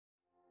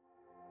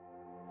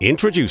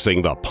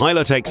Introducing the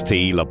Pilot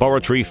XT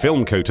Laboratory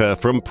Film Coater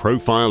from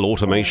Profile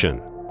Automation.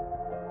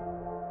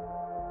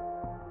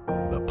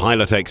 The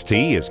Pilot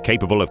XT is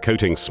capable of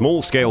coating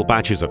small-scale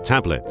batches of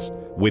tablets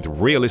with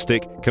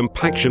realistic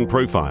compaction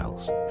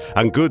profiles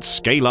and good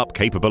scale-up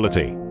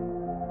capability.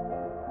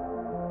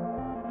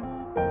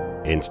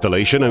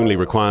 Installation only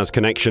requires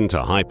connection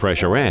to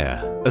high-pressure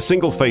air, a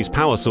single-phase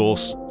power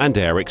source, and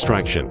air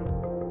extraction.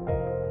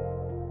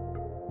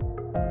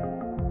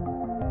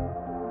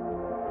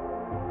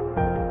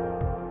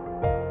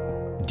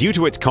 Due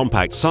to its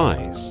compact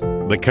size,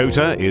 the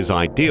coater is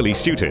ideally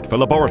suited for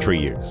laboratory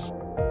use.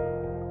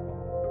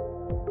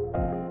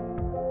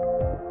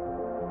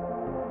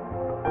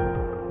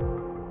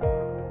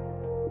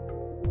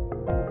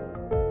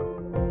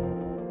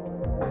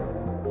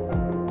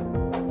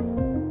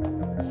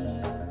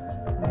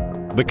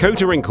 The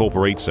coater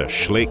incorporates a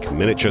Schlick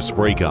miniature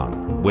spray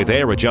gun with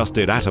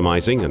air-adjusted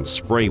atomizing and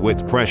spray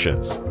width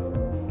pressures.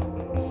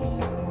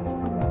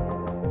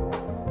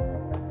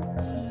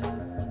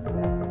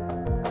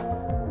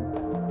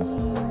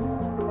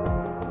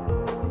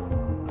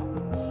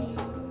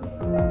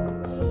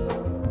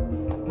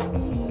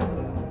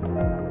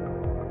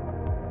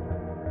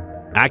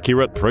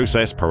 Accurate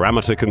process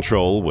parameter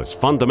control was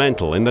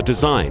fundamental in the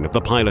design of the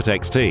Pilot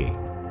XT.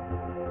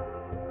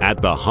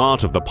 At the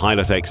heart of the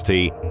Pilot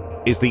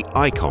XT is the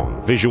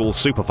Icon Visual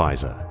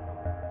Supervisor.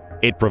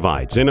 It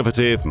provides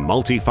innovative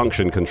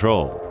multi-function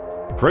control.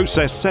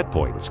 Process set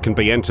points can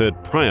be entered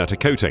prior to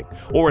coating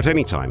or at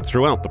any time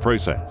throughout the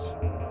process.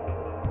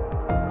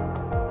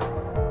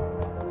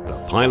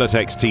 The Pilot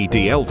XT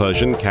DL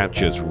version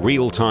captures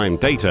real-time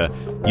data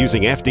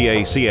using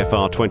FDA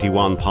CFR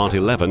 21 Part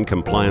 11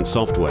 compliant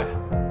software.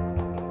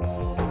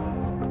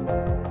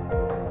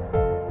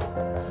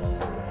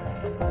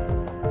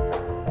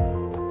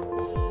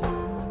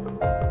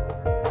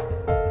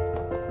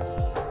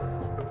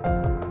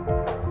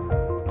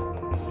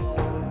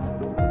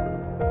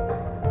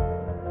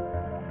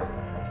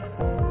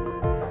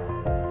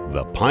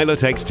 The Pilot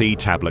XT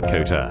Tablet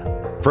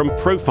Coater from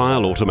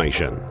Profile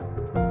Automation.